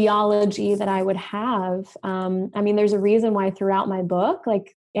theology that I would have, I mean, there's a reason why throughout my book,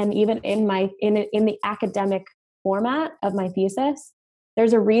 like, and even in the academic format of my thesis,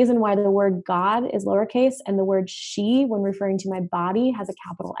 there's a reason why the word God is lowercase and the word she, when referring to my body, has a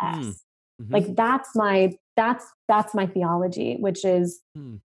capital S. Like that's my theology, which is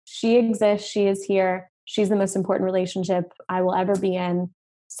she exists, she is here, she's the most important relationship I will ever be in.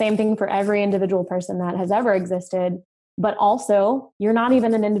 Same thing for every individual person that has ever existed. But also, you're not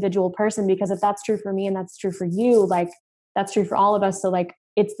even an individual person, because if that's true for me and that's true for you, like that's true for all of us. So like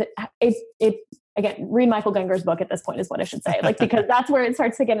again, read Michael Gunger's book at this point is what I should say. Like, because that's where it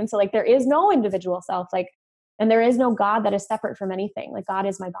starts to get into like, there is no individual self, like, and there is no God that is separate from anything. Like God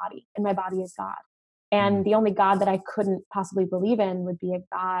is my body and my body is God. And the only God that I couldn't possibly believe in would be a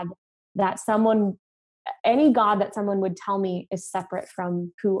God that any God that someone would tell me is separate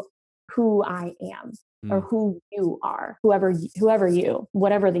from who I am or who you are, whatever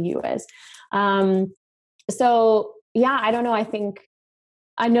the you is. So yeah, I don't know.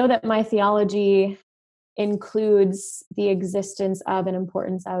 I know that my theology includes the existence of and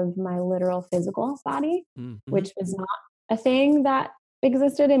importance of my literal physical body, which was not a thing that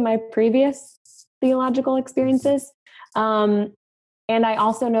existed in my previous theological experiences. And I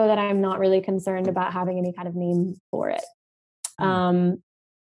also know that I'm not really concerned about having any kind of name for it.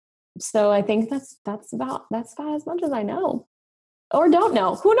 So I think that's about as much as I know or don't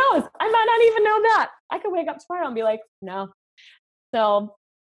know. Who knows? I might not even know that. I could wake up tomorrow and be like, no. So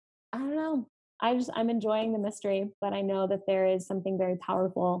I don't know. I'm enjoying the mystery, but I know that there is something very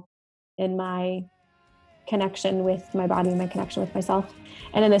powerful in my connection with my body and my connection with myself.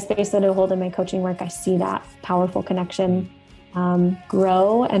 And in the space that I hold in my coaching work, I see that powerful connection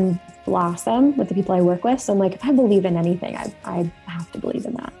grow and blossom with the people I work with. So I'm like, if I believe in anything, I have to believe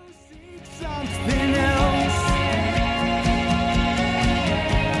in that. Something else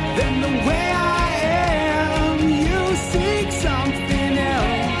than the way I am. You seek something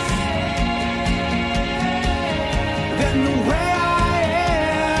else than the way I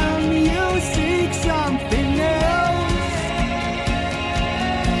am. You seek something else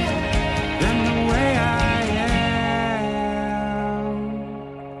than the way I am.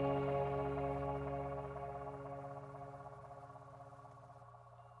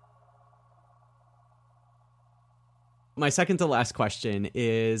 My second to last question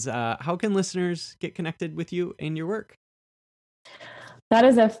is, how can listeners get connected with you and your work? That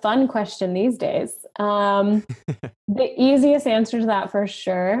is a fun question these days. The easiest answer to that for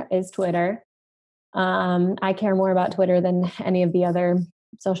sure is Twitter. I care more about Twitter than any of the other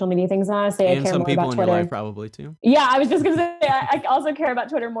social media things. Honestly, I care more about Twitter. And some people in your life probably too. Yeah, I was just going to say, I also care about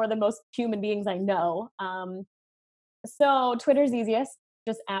Twitter more than most human beings I know. So Twitter's easiest,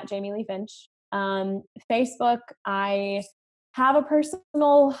 just at Jamie Lee Finch. Facebook, I have a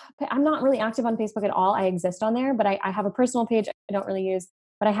personal, I'm not really active on Facebook at all. I exist on there, but I have a personal page I don't really use,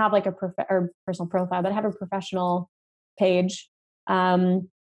 but I have like a personal profile, but I have a professional page. That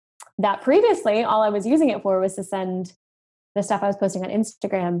previously all I was using it for was to send the stuff I was posting on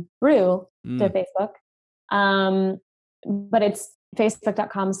Instagram through to Facebook. But it's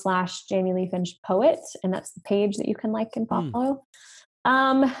facebook.com/Jamie Lee Finch Poet. And that's the page that you can like and follow.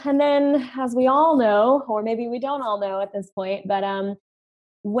 And then, as we all know, or maybe we don't all know at this point, but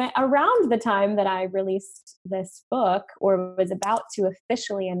when around the time that I released this book, or was about to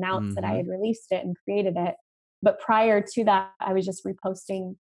officially announce that I had released it and created it, but prior to that, I was just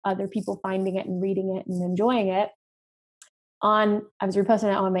reposting other people finding it and reading it and enjoying it. I was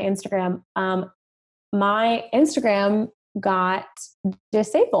reposting it on my Instagram. My Instagram got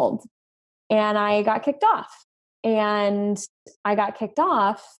disabled, and I got kicked off. And I got kicked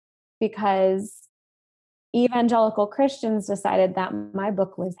off because evangelical Christians decided that my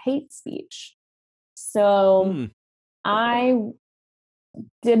book was hate speech. So I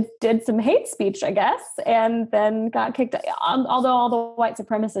did some hate speech, I guess, and then got kicked out. Although all the white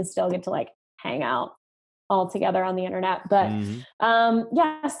supremacists still get to like hang out all together on the internet. But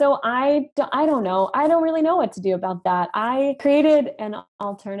yeah, so I don't know. I don't really know what to do about that. I created an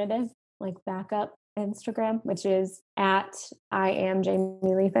alternative, like backup Instagram, which is at I am Jamie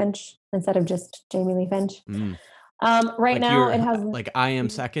Lee Finch instead of just Jamie Lee Finch. Right like now it has like I am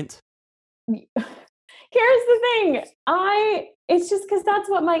second. Here's the thing. It's just because that's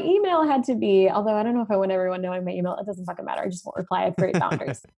what my email had to be. Although I don't know if I want everyone knowing my email. It doesn't fucking matter. I just won't reply. I have great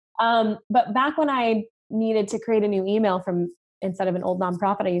boundaries. But back when I needed to create a new email from instead of an old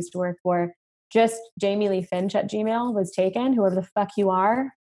nonprofit I used to work for, just Jamie Lee Finch at Gmail was taken. Whoever the fuck you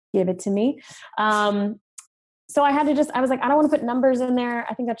are, give it to me. So I had to I was like, I don't want to put numbers in there.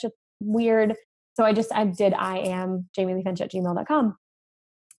 I think that's just weird. So I did I am Jamie Lee Finch at gmail.com.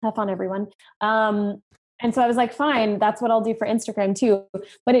 Have fun, everyone. And so I was like, fine, that's what I'll do for Instagram too.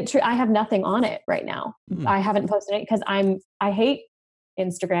 But I have nothing on it right now. I haven't posted it because I hate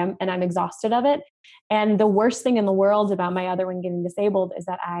Instagram and I'm exhausted of it. And the worst thing in the world about my other one getting disabled is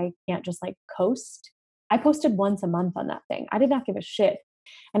that I can't just like coast. I posted once a month on that thing. I did not give a shit.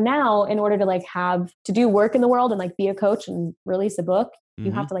 And now in order to like to do work in the world and like be a coach and release a book,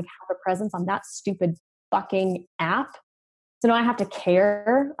 you have to like have a presence on that stupid fucking app. So now I have to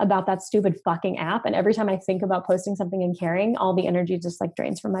care about that stupid fucking app. And every time I think about posting something and caring, all the energy just like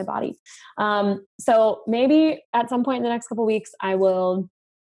drains from my body. So maybe at some point in the next couple of weeks, I will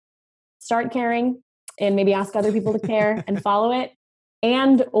start caring and maybe ask other people to care and follow it.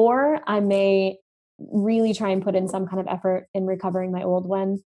 Or I may really try and put in some kind of effort in recovering my old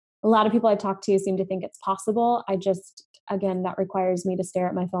one. A lot of people I've talked to seem to think it's possible. Again, that requires me to stare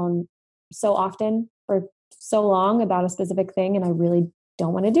at my phone so often for so long about a specific thing. And I really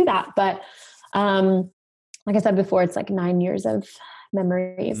don't want to do that. But like I said before, it's like 9 years of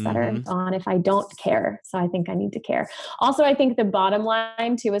memories that are gone if I don't care. So I think I need to care. Also, I think the bottom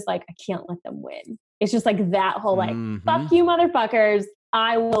line too is like, I can't let them win. It's just like that whole like, fuck you motherfuckers.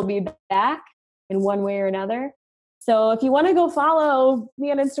 I will be back in one way or another. So if you want to go follow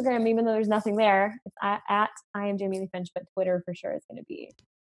me on Instagram, even though there's nothing there, it's at I am Jamie Lee Finch, but Twitter for sure is going to be the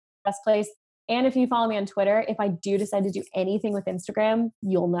best place. And if you follow me on Twitter, if I do decide to do anything with Instagram,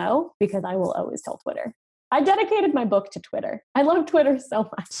 you'll know because I will always tell Twitter. I dedicated my book to Twitter. I love Twitter so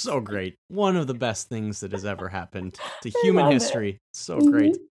much. So great. One of the best things that has ever happened to human history. So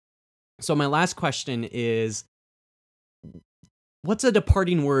great. So my last question is, what's a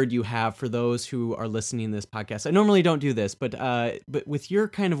departing word you have for those who are listening to this podcast? I normally don't do this, but with your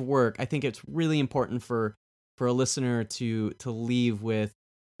kind of work, I think it's really important for a listener to leave with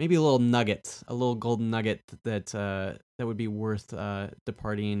maybe a little nugget, a little golden nugget that would be worth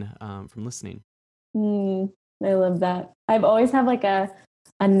departing from listening. I love that. I've always had like a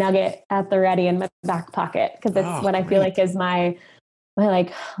nugget at the ready in my back pocket because it's what I feel like is my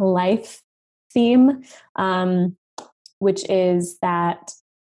like life theme, which is that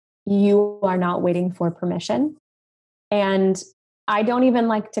you are not waiting for permission. And I don't even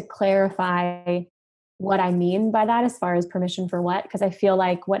like to clarify what I mean by that as far as permission for what, because I feel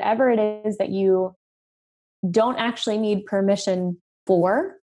like whatever it is that you don't actually need permission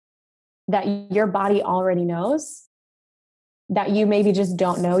for, that your body already knows, that you maybe just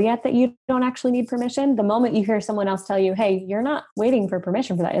don't know yet that you don't actually need permission. The moment you hear someone else tell you, hey, you're not waiting for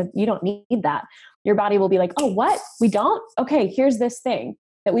permission for that, you don't need that, your body will be like, oh, what? We don't? Okay, here's this thing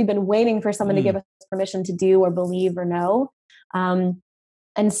that we've been waiting for someone to give us permission to do or believe or know.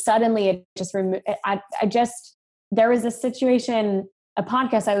 And suddenly it just there was a situation, a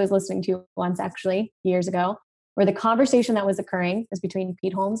podcast I was listening to once actually years ago, where the conversation that was occurring was between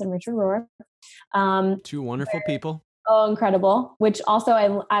Pete Holmes and Richard Rohr. Two wonderful people. Oh, incredible. Which also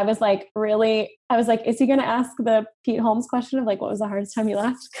I was like, is he going to ask the Pete Holmes question of like, what was the hardest time you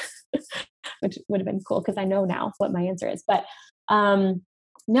laughed? Which would have been cool because I know now what my answer is. But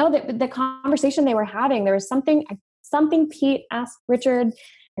no, the conversation they were having, there was something Pete asked Richard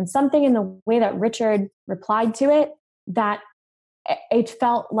and something in the way that Richard replied to it that it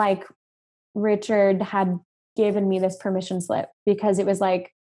felt like Richard had given me this permission slip, because it was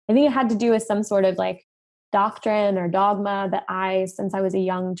like, I think it had to do with some sort of like doctrine or dogma that since I was a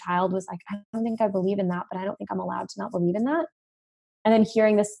young child, was like, I don't think I believe in that, but I don't think I'm allowed to not believe in that. And then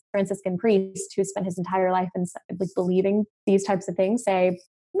hearing this Franciscan priest who spent his entire life in like believing these types of things say,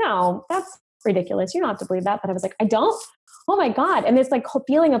 no, that's ridiculous. You don't have to believe that. But I was like, I don't. Oh my God. And this like whole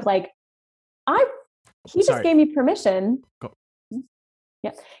feeling of like, he just gave me permission.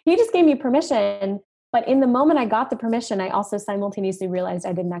 Yeah. He just gave me permission. But in the moment I got the permission, I also simultaneously realized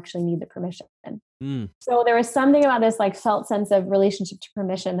I didn't actually need the permission. So there was something about this like felt sense of relationship to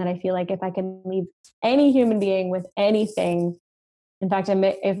permission that I feel like if I can leave any human being with anything, in fact,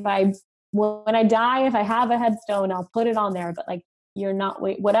 if I when I die, if I have a headstone, I'll put it on there. But like, you're not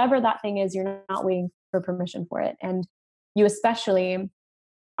whatever that thing is, you're not waiting for permission for it. And you especially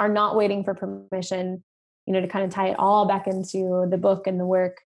are not waiting for permission, to kind of tie it all back into the book and the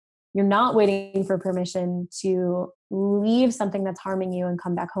work. You're not waiting for permission to leave something that's harming you and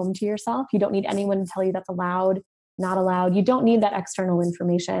come back home to yourself. You don't need anyone to tell you that's allowed, not allowed. You don't need that external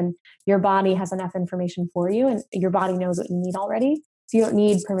information. Your body has enough information for you, and your body knows what you need already. So you don't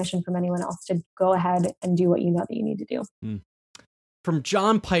need permission from anyone else to go ahead and do what you know that you need to do. From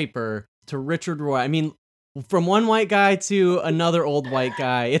John Piper to Richard Roy. I mean, from one white guy to another old white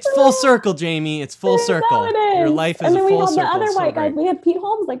guy. It's full circle, Jamie. It's full circle. Your life is a full circle. And then we have the other white guy. We have Pete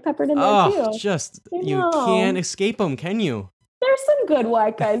Holmes peppered in there too. You can't escape him, can you? There's some good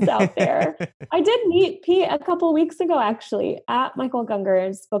white guys out there. I did meet Pete a couple of weeks ago, actually, at Michael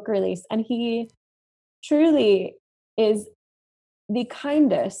Gunger's book release. And he truly is the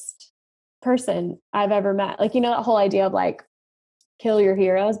kindest person I've ever met. Like, that whole idea of like, kill your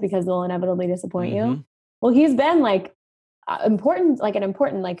heroes because they'll inevitably disappoint you. Well, he's been like an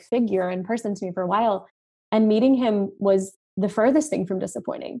important figure and person to me for a while. And meeting him was the furthest thing from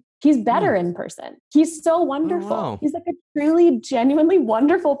disappointing. He's better in person. He's so wonderful. Oh, wow. He's like a truly, genuinely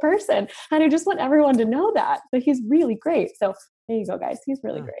wonderful person. And I just want everyone to know that. But he's really great. So there you go, guys. He's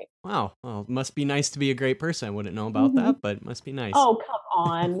really great. Wow. Well, it must be nice to be a great person. I wouldn't know about that, but it must be nice. Oh, come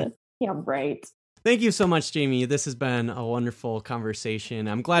on. Yeah, right. Thank you so much, Jamie. This has been a wonderful conversation.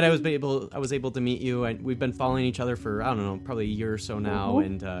 I'm glad I was able to meet you. And we've been following each other for, I don't know, probably a year or so now.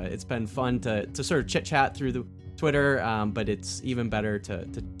 And it's been fun to sort of chit-chat through the Twitter, but it's even better to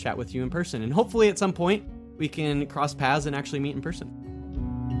chat with you in person. And hopefully at some point we can cross paths and actually meet in person.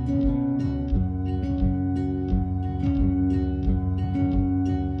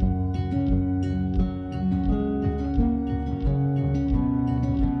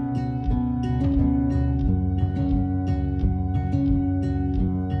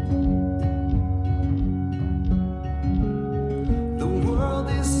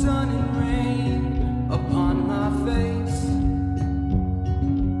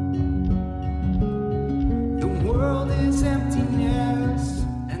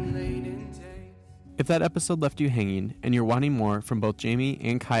 If that episode left you hanging and you're wanting more from both Jamie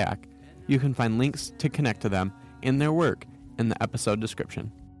and Kayak, you can find links to connect to them and their work in the episode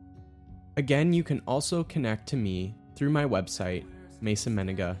description. Again, you can also connect to me through my website,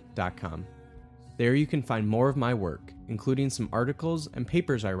 masonmenega.com. There you can find more of my work, including some articles and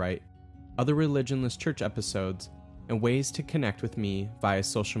papers I write, other Religionless Church episodes, and ways to connect with me via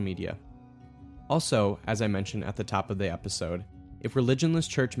social media. Also, as I mentioned at the top of the episode, if Religionless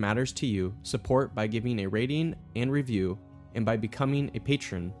Church matters to you, support by giving a rating and review, and by becoming a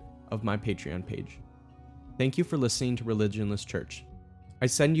patron of my Patreon page. Thank you for listening to Religionless Church. I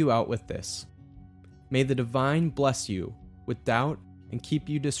send you out with this. May the divine bless you with doubt and keep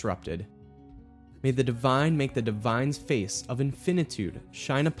you disrupted. May the divine make the divine's face of infinitude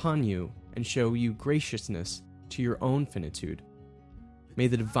shine upon you and show you graciousness to your own finitude. May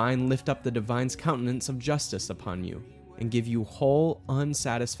the divine lift up the divine's countenance of justice upon you and give you whole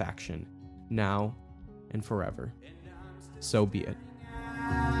unsatisfaction, now and forever. So be it.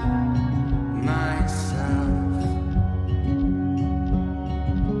 Myself,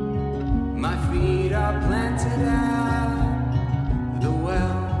 my feet are planted at the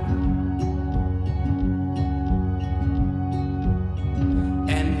well,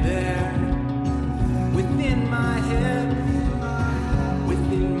 and there, within my head,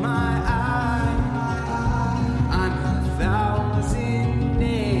 within my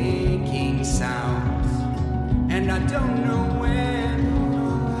I don't know where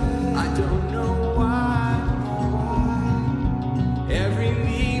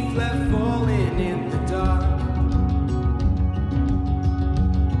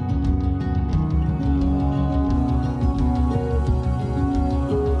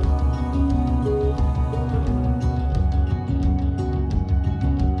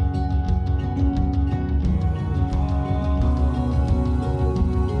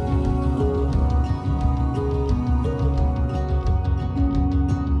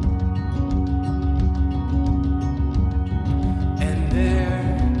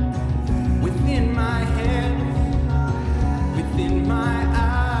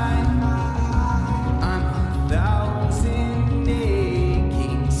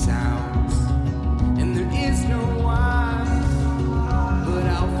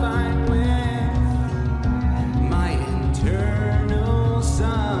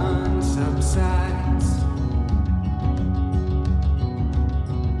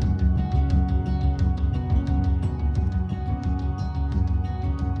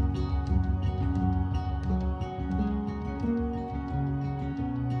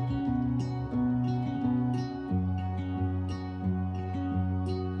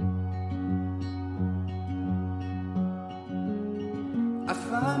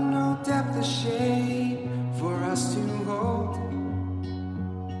find no depth of shade for us to hold.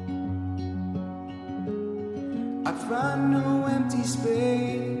 I find no empty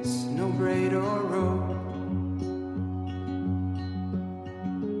space, no braid or rope.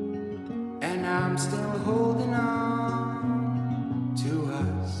 And I'm still holding on to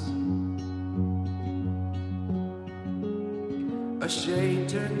us. A shade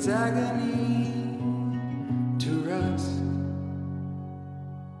turns agony